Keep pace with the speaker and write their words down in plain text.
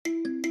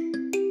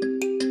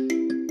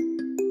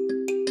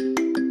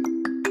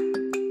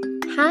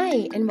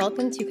Hi, and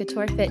welcome to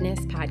Couture Fitness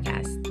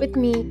Podcast with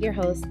me, your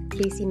host,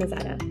 Casey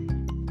Mazzetta.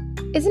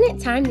 Isn't it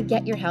time to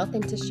get your health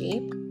into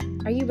shape?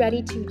 Are you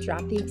ready to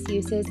drop the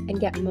excuses and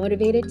get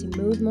motivated to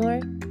move more,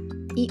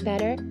 eat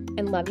better,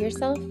 and love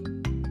yourself?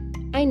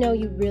 I know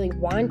you really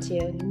want to,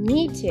 you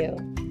need to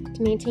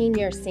maintain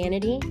your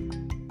sanity,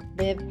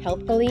 live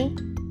healthfully,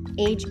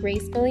 age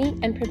gracefully,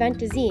 and prevent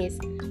disease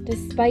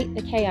despite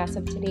the chaos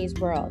of today's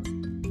world.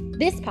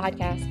 This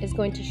podcast is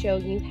going to show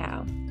you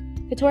how.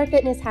 Couture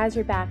Fitness has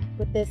your back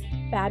with this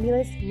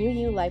fabulous New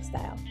You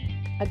lifestyle,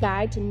 a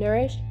guide to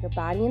nourish your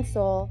body and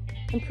soul,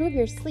 improve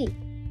your sleep,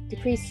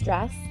 decrease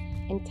stress,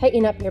 and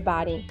tighten up your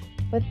body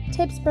with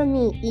tips from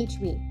me each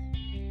week.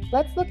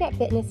 Let's look at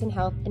fitness and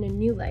health in a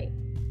new light.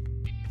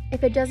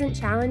 If it doesn't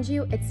challenge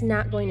you, it's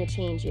not going to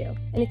change you.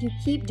 And if you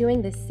keep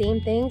doing the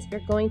same things,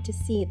 you're going to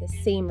see the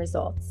same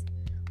results.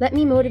 Let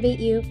me motivate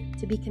you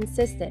to be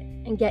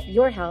consistent and get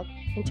your health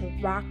into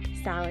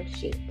rock-solid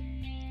shape.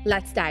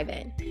 Let's dive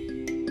in.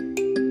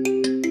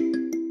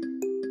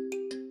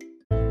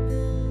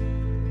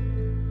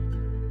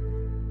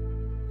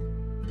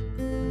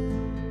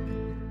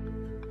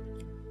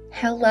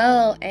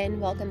 Hello, and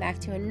welcome back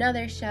to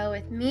another show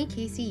with me,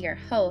 Casey, your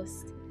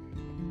host.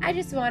 I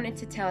just wanted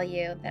to tell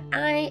you that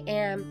I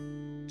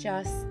am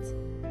just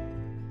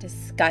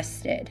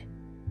disgusted.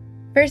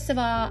 First of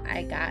all,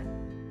 I got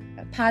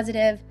a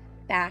positive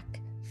back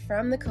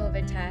from the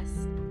COVID test,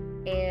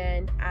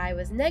 and I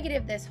was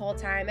negative this whole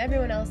time.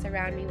 Everyone else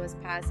around me was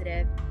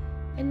positive,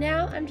 and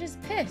now I'm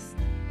just pissed.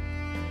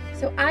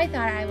 So I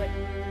thought I would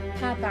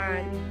hop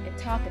on and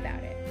talk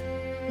about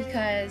it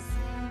because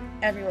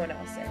everyone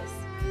else is.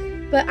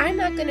 But I'm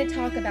not going to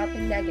talk about the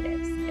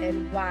negatives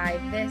and why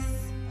this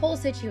whole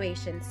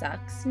situation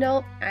sucks.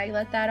 Nope, I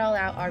let that all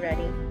out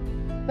already.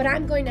 But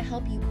I'm going to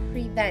help you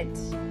prevent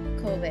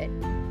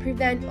COVID,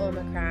 prevent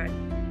Omicron,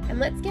 and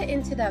let's get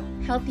into the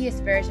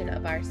healthiest version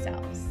of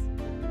ourselves.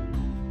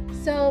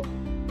 So,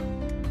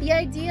 the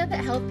idea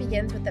that health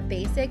begins with the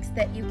basics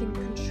that you can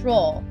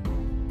control,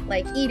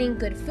 like eating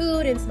good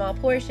food in small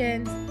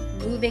portions,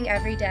 moving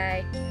every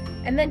day,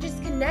 and then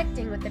just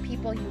connecting with the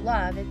people you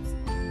love.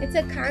 It's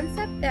a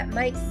concept that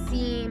might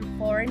seem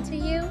foreign to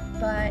you,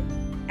 but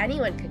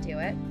anyone could do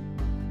it.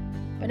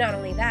 But not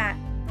only that,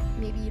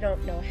 maybe you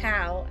don't know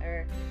how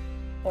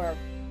or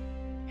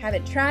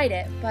haven't tried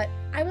it, but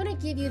I want to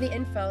give you the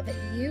info that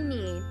you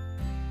need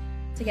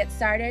to get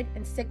started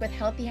and stick with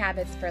healthy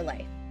habits for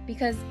life.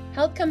 Because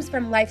health comes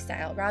from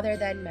lifestyle rather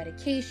than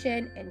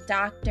medication and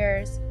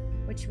doctors,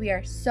 which we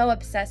are so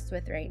obsessed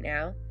with right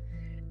now.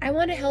 I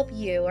want to help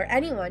you or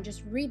anyone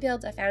just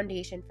rebuild a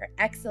foundation for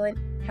excellent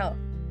health.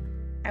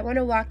 I want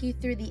to walk you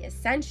through the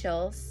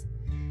essentials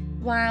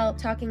while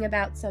talking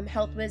about some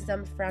health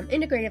wisdom from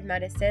integrative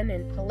medicine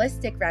and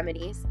holistic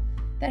remedies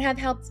that have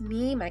helped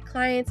me, my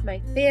clients, my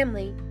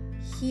family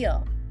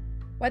heal.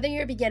 Whether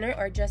you're a beginner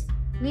or just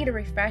need a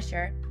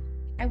refresher,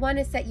 I want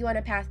to set you on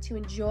a path to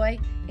enjoy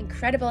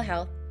incredible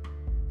health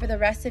for the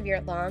rest of your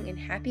long and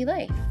happy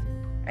life.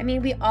 I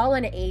mean, we all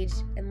want to age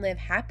and live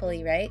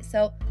happily, right?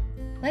 So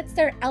let's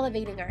start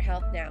elevating our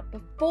health now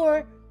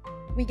before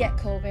we get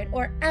COVID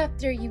or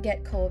after you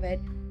get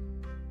COVID.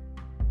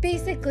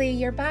 Basically,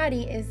 your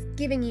body is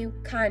giving you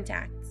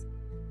contacts,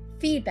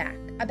 feedback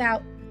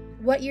about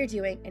what you're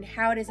doing and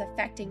how it is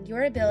affecting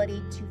your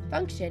ability to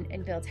function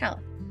and build health.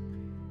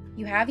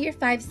 You have your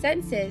 5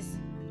 senses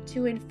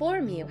to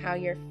inform you how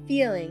you're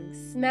feeling,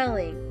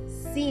 smelling,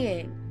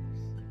 seeing,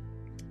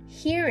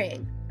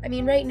 hearing. I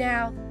mean, right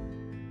now,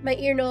 my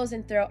ear, nose,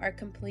 and throat are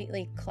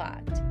completely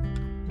clogged,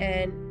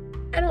 and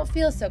I don't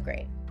feel so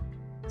great.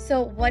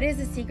 So what is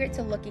the secret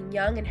to looking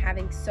young and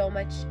having so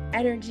much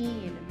energy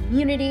and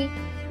immunity?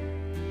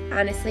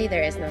 Honestly,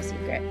 there is no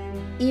secret.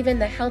 Even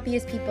the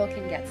healthiest people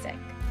can get sick.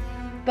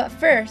 But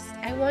first,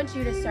 I want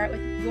you to start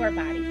with your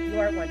body,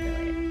 your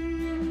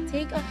wonderland.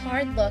 Take a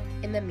hard look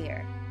in the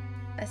mirror.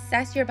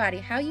 Assess your body,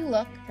 how you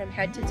look from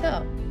head to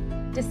toe.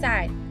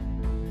 Decide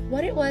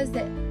what it was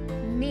that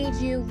made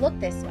you look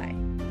this way.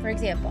 For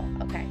example,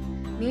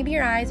 maybe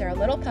your eyes are a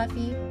little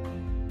puffy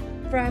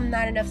from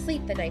not enough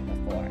sleep the night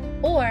before.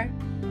 Or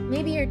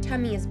maybe your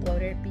tummy is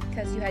bloated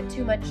because you had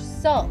too much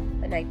salt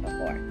the night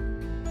before.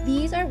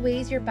 These are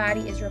ways your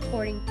body is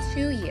reporting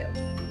to you.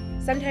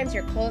 Sometimes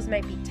your clothes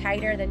might be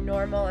tighter than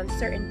normal on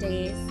certain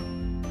days.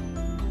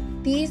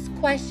 These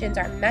questions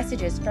are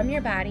messages from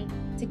your body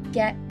to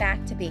get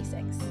back to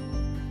basics.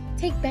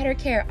 Take better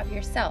care of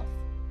yourself.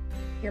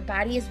 Your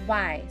body is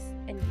wise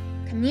and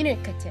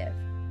communicative.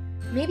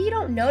 Maybe you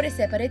don't notice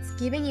it, but it's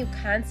giving you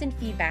constant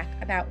feedback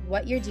about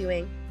what you're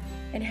doing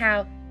and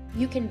how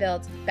you can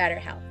build better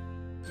health.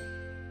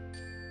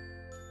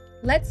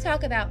 Let's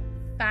talk about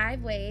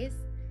 5 ways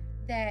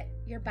that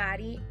your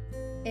body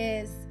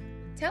is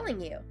telling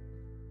you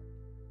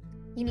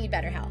need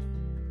better health.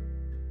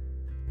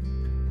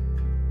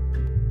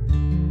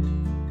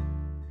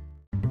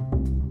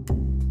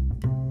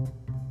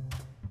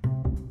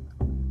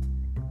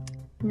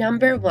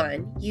 Number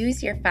 1,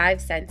 use your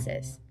 5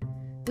 senses.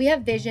 We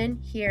have vision,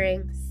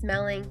 hearing,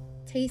 smelling,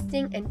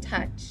 tasting, and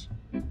touch.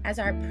 as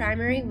our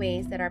primary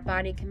ways that our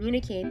body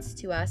communicates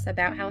to us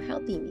about how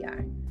healthy we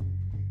are.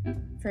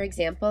 For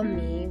example,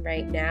 me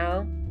right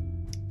now,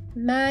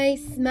 my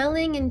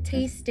smelling and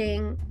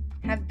tasting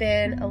have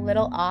been a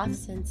little off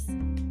since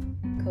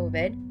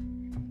COVID,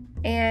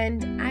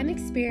 and I'm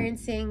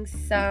experiencing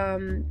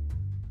some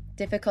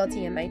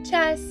difficulty in my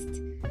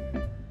chest,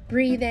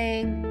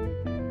 breathing.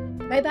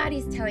 My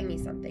body's telling me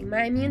something.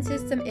 My immune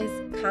system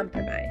is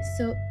compromised.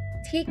 So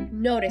take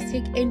notice,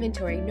 take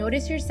inventory.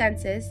 Notice your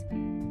senses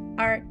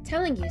are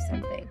telling you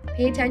something.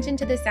 Pay attention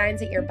to the signs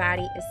that your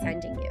body is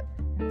sending you.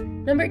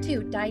 Number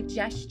 2,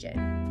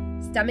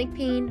 digestion. Stomach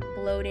pain,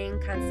 bloating,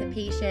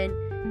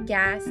 constipation,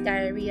 gas,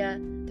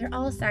 diarrhea. They're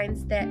all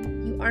signs that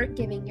you aren't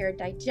giving your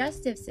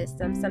digestive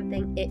system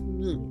something it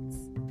needs.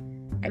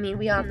 I mean,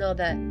 we all know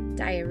the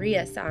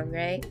diarrhea song,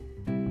 right?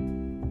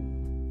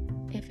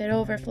 If it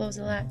overflows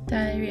a lot,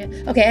 diarrhea.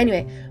 Okay,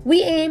 anyway,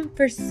 we aim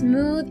for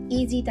smooth,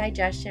 easy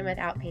digestion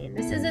without pain.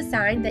 This is a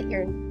sign that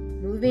you're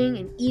moving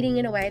and eating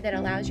in a way that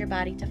allows your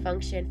body to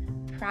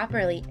function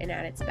properly and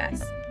at its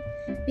best.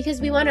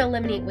 Because we want to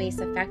eliminate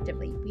waste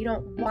effectively. We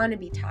don't want to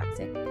be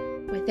toxic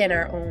within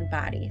our own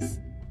bodies.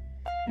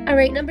 All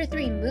right, number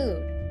 3,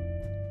 mood.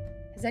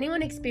 Has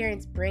anyone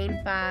experienced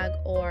brain fog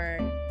or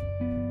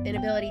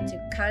inability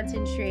to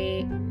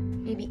concentrate,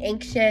 maybe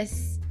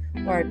anxious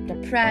or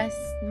depressed,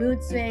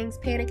 mood swings,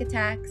 panic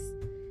attacks?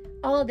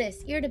 All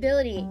this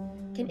irritability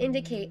can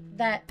indicate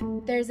that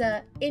there's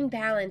an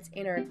imbalance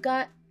in our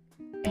gut,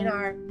 and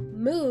our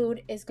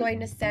mood is going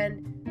to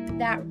send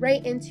that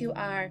right into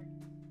our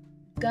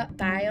gut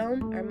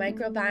biome, our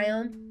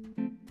microbiome,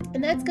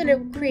 and that's going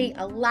to create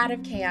a lot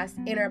of chaos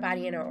in our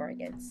body and our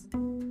organs.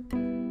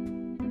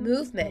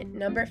 Movement,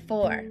 number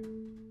 4,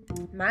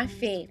 my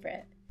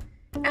favorite.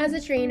 As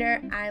a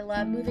trainer, I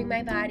love moving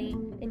my body,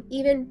 and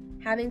even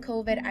having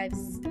COVID, I've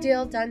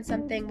still done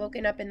something,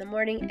 woken up in the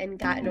morning and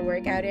gotten a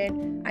workout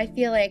in. I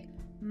feel like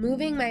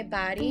moving my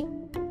body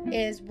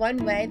is one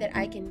way that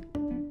I can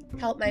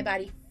help my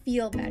body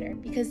feel better,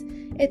 because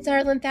it's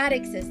our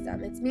lymphatic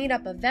system. It's made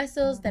up of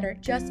vessels that are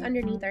just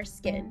underneath our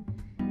skin,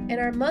 and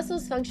our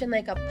muscles function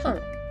like a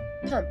pump,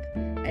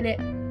 and it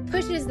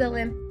pushes the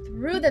lymph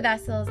through the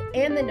vessels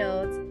and the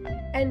nodes.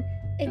 And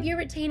if you're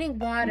retaining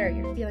water,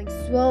 you're feeling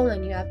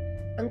swollen, you have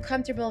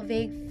uncomfortable,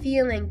 vague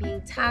feeling,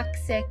 being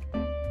toxic,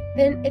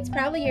 then it's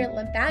probably your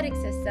lymphatic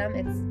system.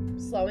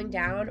 It's slowing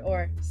down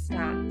or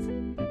stopped.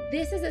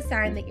 This is a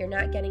sign that you're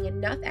not getting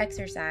enough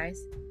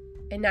exercise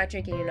and not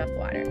drinking enough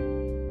water.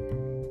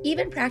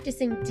 Even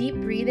practicing deep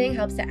breathing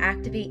helps to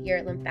activate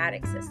your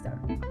lymphatic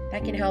system.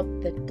 That can help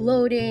the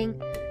bloating,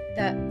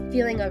 the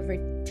feeling of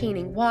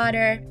retaining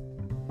water.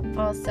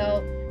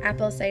 Also,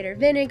 apple cider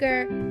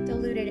vinegar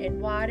diluted in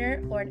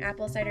water, or an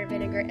apple cider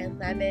vinegar and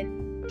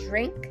lemon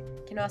drink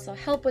can also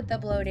help with the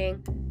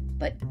bloating.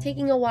 But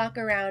taking a walk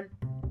around,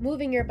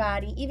 moving your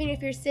body, even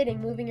if you're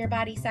sitting, moving your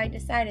body side to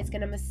side, it's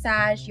going to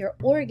massage your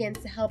organs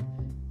to help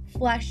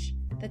flush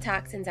the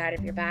toxins out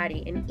of your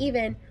body, and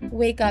even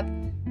wake up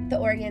the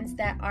organs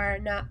that are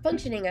not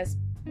functioning as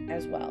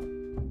well.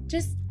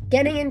 Just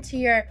getting into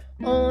your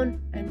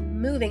own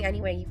and moving any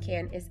way you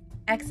can is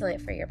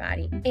excellent for your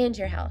body and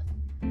your health.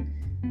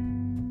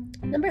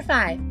 Number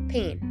 5,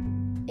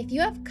 pain. If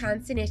you have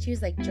constant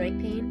issues like joint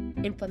pain,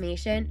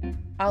 inflammation,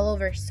 all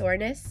over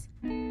soreness,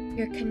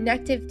 your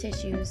connective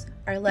tissues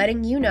are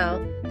letting you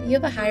know that you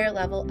have a higher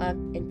level of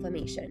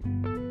inflammation.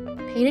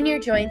 Pain in your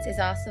joints is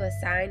also a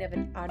sign of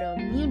an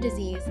autoimmune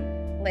disease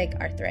like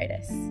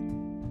arthritis.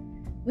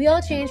 We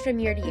all change from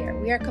year to year.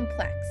 We are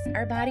complex.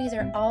 Our bodies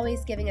are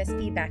always giving us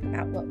feedback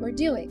about what we're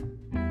doing.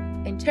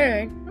 In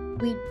turn,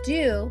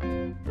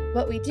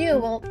 what we do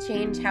will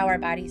change how our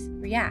bodies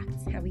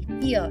react, how we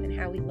feel, and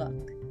how we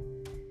look.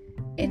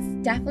 It's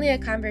definitely a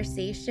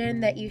conversation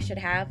that you should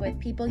have with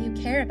people you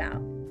care about.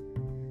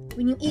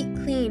 When you eat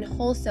clean,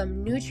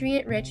 wholesome,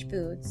 nutrient-rich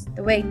foods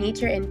the way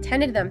nature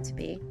intended them to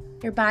be,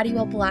 your body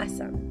will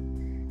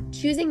blossom.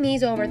 Choosing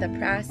these over the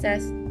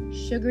processed,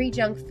 sugary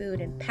junk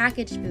food and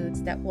packaged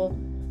foods that will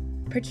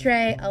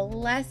portray a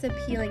less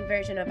appealing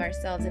version of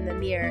ourselves in the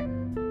mirror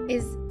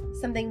is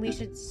something we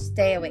should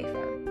stay away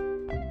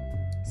from.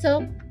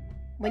 So,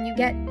 when you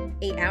get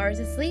 8 hours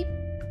of sleep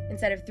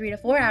instead of 3 to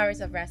 4 hours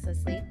of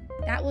restless sleep,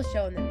 that will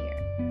show in the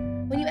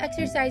mirror. When you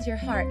exercise your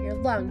heart, your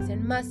lungs,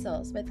 and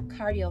muscles with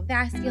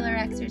cardiovascular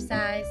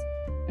exercise,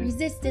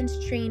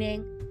 resistance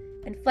training,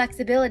 and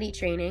flexibility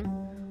training,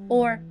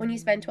 or when you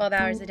spend 12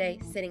 hours a day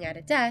sitting at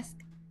a desk,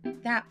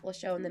 that will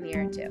show in the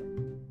mirror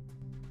too.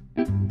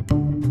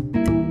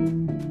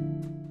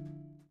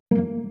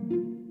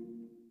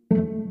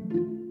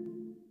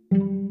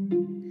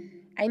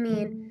 I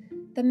mean,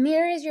 the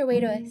mirror is your way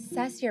to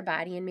assess your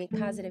body and make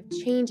positive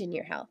change in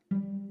your health.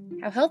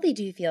 How healthy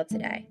do you feel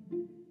today?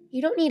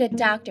 You don't need a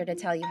doctor to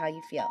tell you how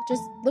you feel.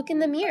 Just look in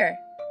the mirror.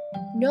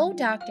 No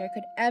doctor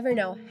could ever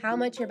know how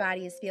much your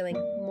body is feeling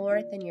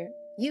more than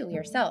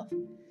yourself.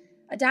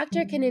 A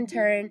doctor can in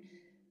turn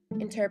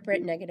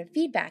interpret negative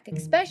feedback,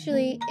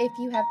 especially if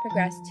you have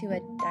progressed to a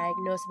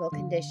diagnosable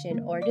condition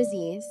or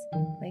disease,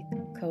 like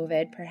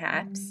COVID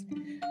perhaps.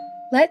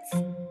 Let's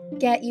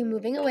get you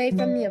moving away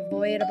from the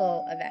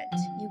avoidable event.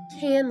 You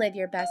can live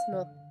your best,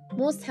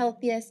 most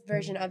healthiest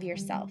version of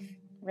yourself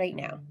right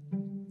now.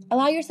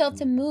 Allow yourself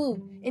to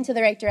move into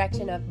the right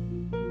direction of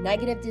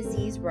negative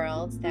disease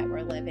worlds that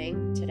we're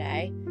living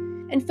today,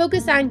 and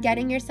focus on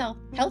getting yourself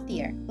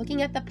healthier,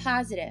 looking at the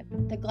positive,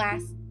 the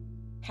glass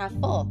half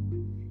full.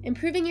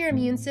 Improving your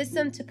immune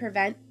system to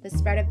prevent the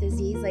spread of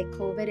disease like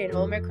COVID and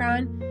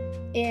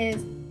Omicron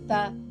is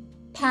the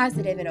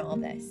positive in all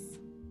this.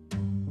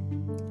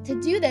 To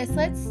do this,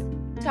 let's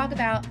talk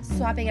about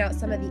swapping out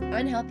some of the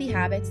unhealthy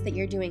habits that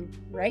you're doing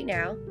right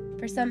now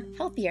for some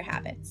healthier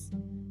habits.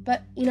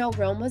 But,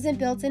 Rome wasn't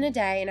built in a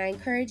day, and I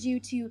encourage you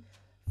to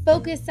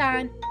focus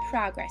on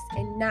progress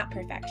and not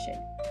perfection.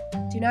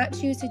 Do not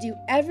choose to do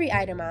every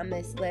item on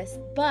this list,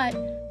 but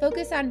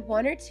focus on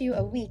 1 or 2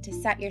 a week to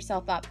set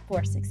yourself up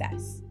for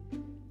success.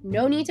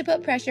 No need to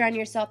put pressure on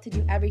yourself to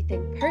do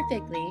everything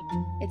perfectly.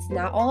 It's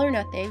not all or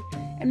nothing,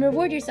 and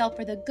reward yourself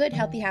for the good,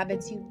 healthy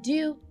habits you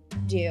do,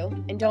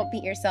 and don't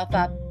beat yourself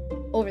up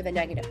over the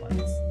negative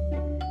ones.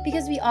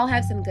 Because we all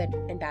have some good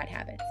and bad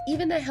habits.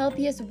 Even the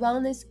healthiest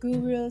wellness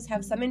gurus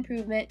have some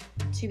improvement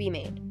to be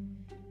made.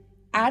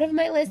 Out of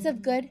my list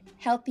of good,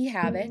 healthy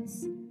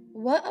habits,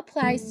 what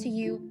applies to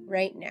you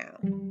right now?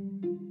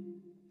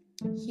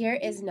 Here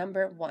is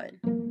number 1.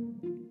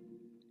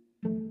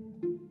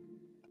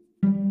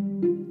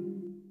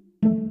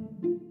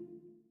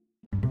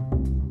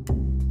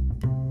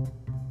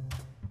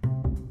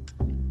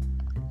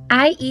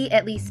 I eat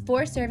at least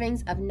 4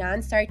 servings of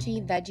non-starchy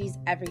veggies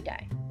every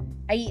day.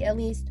 I eat at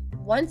least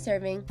 1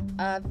 serving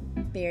of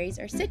berries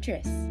or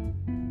citrus.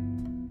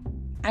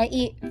 I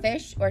eat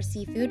fish or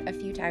seafood a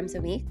few times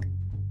a week.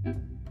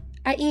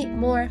 I eat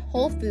more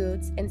whole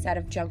foods instead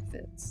of junk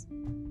foods.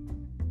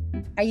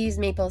 I use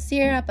maple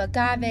syrup,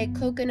 agave,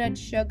 coconut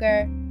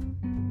sugar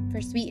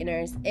for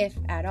sweeteners, if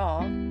at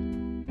all.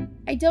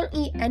 I don't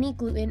eat any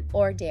gluten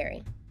or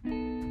dairy.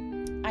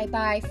 I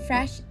buy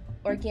fresh,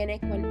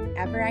 organic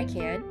whenever I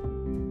can.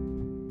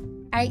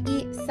 I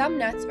eat some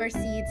nuts or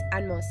seeds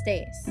on most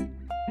days.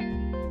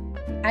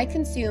 I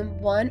consume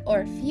 1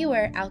 or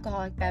fewer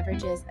alcoholic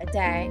beverages a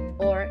day,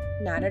 or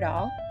not at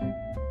all.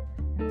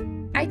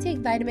 I take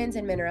vitamins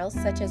and minerals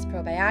such as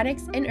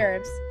probiotics and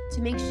herbs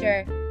to make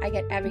sure I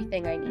get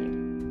everything I need.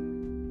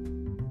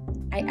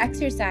 I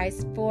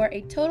exercise for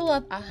a total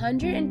of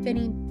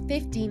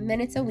 150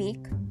 minutes a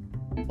week,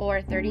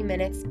 or 30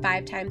 minutes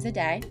 5 times a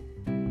day.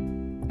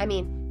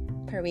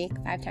 Per week,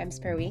 5 times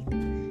per week.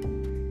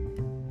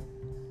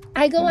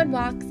 I go on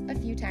walks a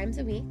few times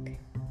a week.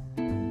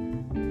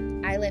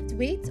 I lift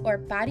weights or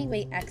body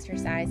weight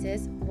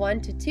exercises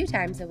 1 to 2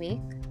 times a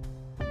week.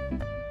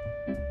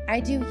 I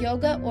do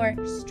yoga or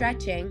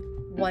stretching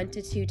 1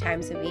 to 2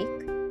 times a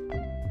week.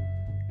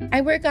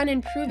 I work on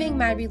improving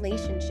my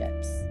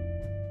relationships,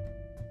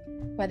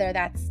 whether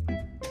that's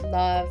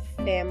love,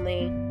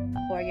 family,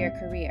 or your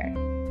career.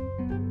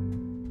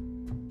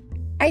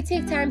 I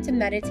take time to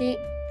meditate,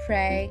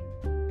 pray,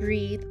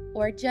 breathe,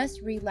 or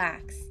just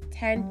relax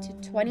 10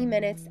 to 20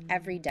 minutes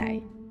every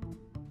day.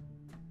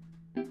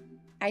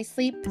 I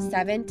sleep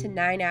 7 to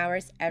 9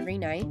 hours every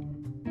night.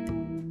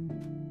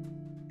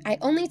 I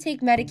only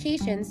take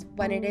medications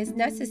when it is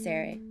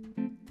necessary.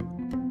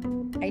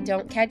 I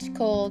don't catch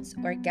colds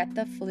or get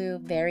the flu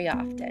very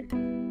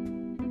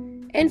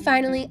often. And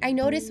finally, I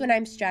notice when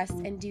I'm stressed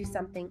and do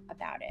something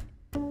about it.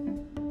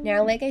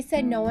 Now, like I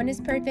said, no one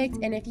is perfect,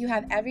 and if you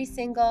have every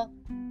single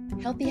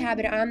healthy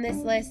habit on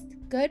this list,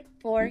 good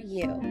for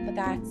you, but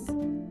that's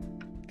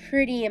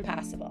pretty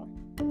impossible.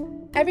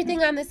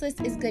 Everything on this list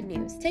is good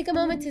news. Take a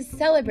moment to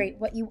celebrate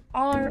what you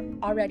are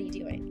already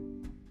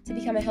doing to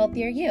become a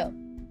healthier you.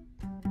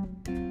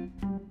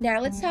 Now,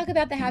 let's talk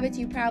about the habits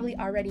you probably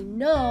already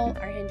know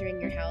are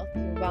hindering your health,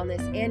 your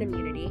wellness, and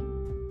immunity.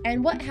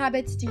 And what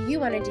habits do you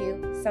want to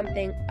do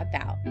something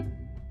about?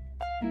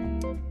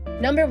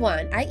 Number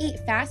 1, I eat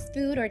fast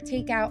food or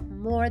takeout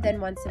more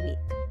than once a week.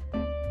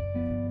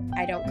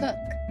 I don't cook.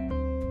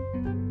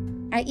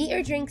 I eat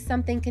or drink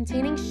something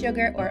containing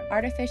sugar or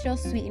artificial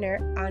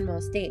sweetener on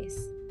most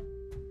days,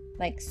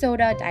 like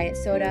soda, diet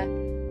soda,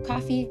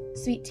 coffee,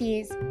 sweet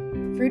teas,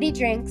 fruity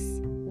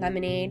drinks,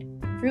 lemonade,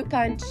 fruit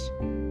punch,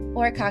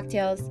 or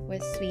cocktails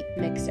with sweet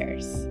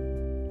mixers.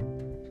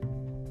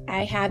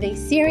 I have a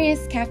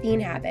serious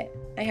caffeine habit.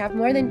 I have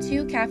more than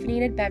 2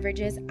 caffeinated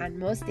beverages on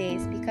most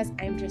days because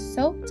I'm just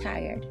so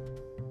tired.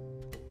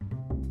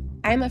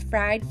 I'm a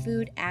fried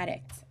food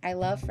addict. I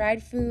love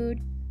fried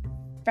food,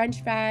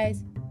 French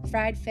fries,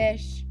 fried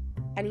fish,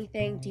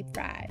 anything deep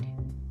fried.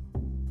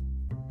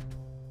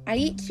 I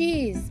eat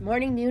cheese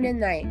morning, noon, and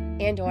night,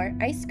 and or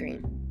ice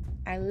cream.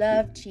 I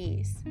love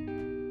cheese.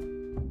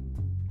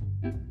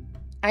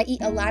 I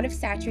eat a lot of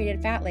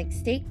saturated fat like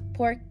steak,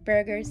 pork,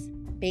 burgers,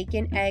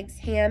 bacon, eggs,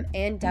 ham,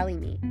 and deli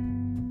meat.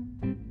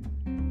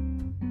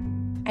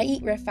 I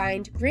eat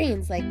refined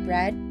grains like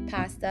bread,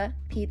 pasta,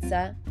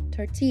 pizza,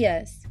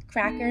 tortillas,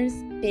 crackers,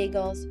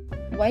 bagels,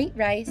 white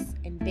rice,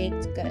 and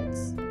baked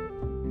goods.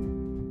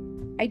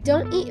 I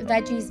don't eat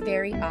veggies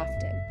very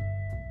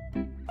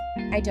often.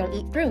 I don't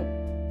eat fruit.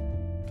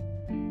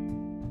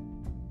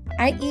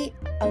 I eat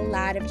a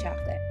lot of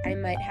chocolate. I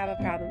might have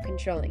a problem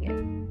controlling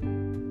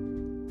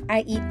it.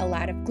 I eat a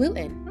lot of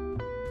gluten.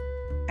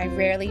 I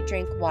rarely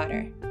drink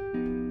water.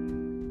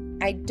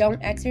 I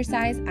don't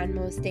exercise on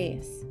most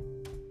days.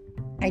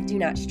 I do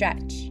not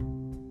stretch.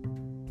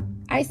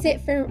 I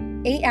sit for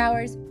 8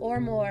 hours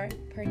or more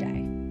per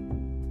day.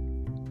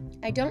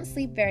 I don't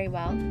sleep very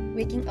well,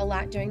 waking a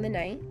lot during the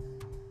night.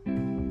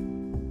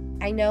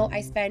 I know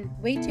I spend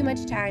way too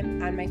much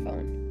time on my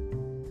phone.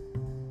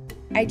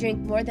 I drink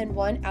more than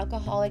one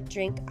alcoholic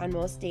drink on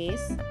most days.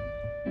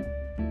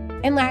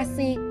 And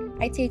lastly,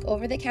 I take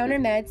over-the-counter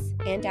meds,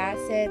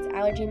 antacids,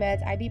 allergy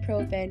meds,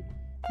 ibuprofen,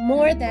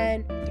 more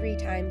than 3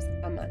 times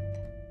a month.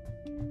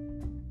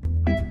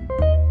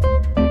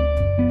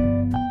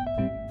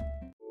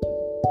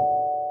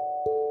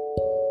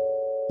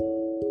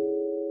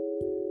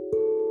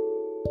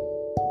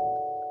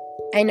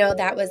 I know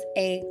that was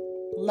a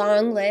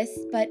long list,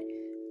 but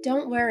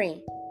don't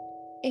worry.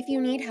 If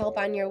you need help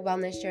on your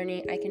wellness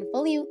journey, I can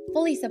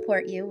fully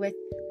support you with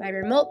my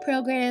remote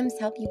programs,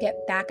 help you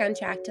get back on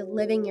track to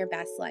living your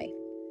best life.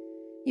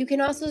 You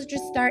can also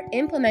just start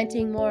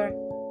implementing more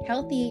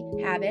healthy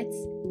habits,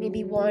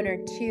 maybe 1 or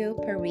 2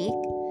 per week,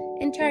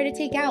 and try to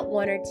take out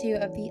 1 or 2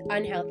 of the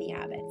unhealthy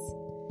habits.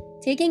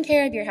 Taking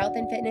care of your health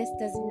and fitness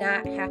does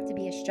not have to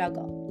be a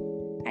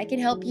struggle. I can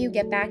help you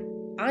get back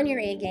on your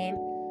A game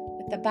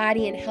with the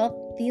body and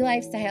healthy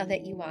lifestyle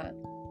that you want.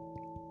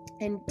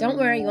 And don't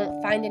worry, you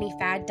won't find any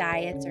fad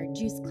diets or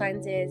juice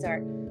cleanses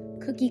or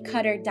cookie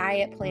cutter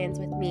diet plans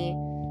with me,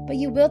 but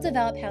you will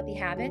develop healthy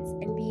habits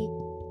and be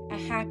a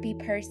happy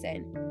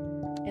person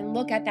and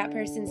look at that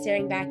person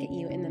staring back at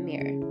you in the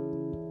mirror.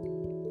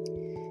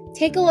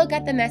 Take a look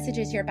at the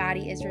messages your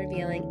body is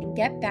revealing and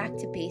get back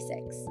to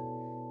basics.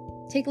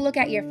 Take a look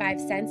at your 5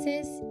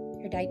 senses,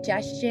 your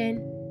digestion,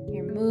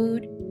 your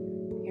mood,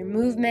 your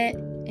movement,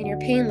 and your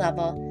pain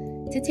level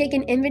to take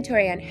an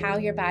inventory on how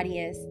your body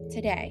is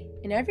today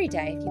and every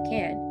day if you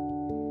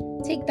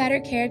can. Take better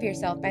care of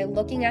yourself by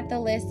looking at the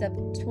list of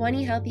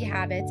 20 healthy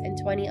habits and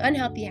 20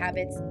 unhealthy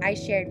habits I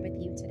shared with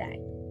you today.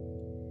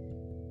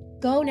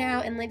 Go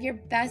now and live your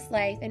best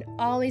life and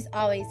always,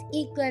 always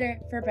eat glitter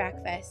for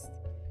breakfast.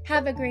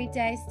 Have a great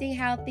day. Stay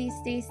healthy,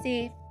 stay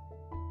safe,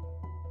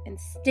 and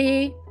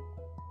stay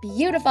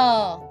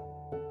beautiful.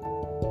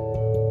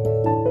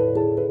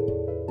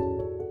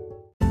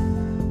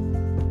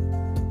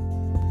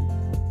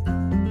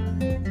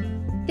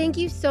 Thank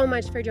you so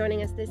much for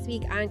joining us this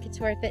week on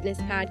Couture Fitness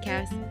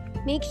Podcast.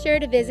 Make sure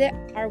to visit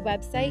our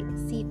website,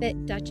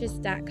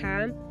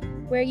 cfitduchess.com,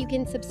 where you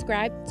can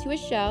subscribe to a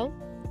show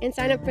and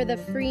sign up for the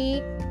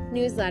free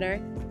newsletter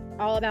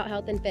all about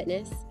health and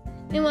fitness.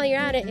 And while you're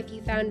at it, if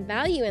you found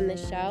value in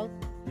this show,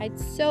 I'd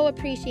so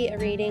appreciate a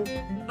rating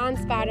on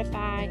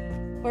Spotify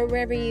or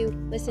wherever you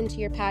listen to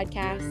your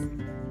podcast.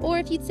 Or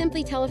if you'd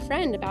simply tell a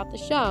friend about the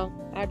show,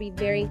 I'd be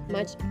very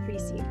much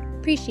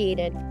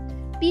appreciated.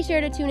 Be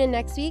sure to tune in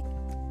next week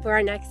for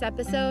our next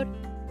episode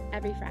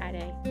every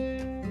Friday.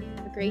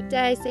 Have a great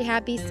day. Stay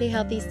happy, stay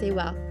healthy, stay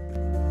well.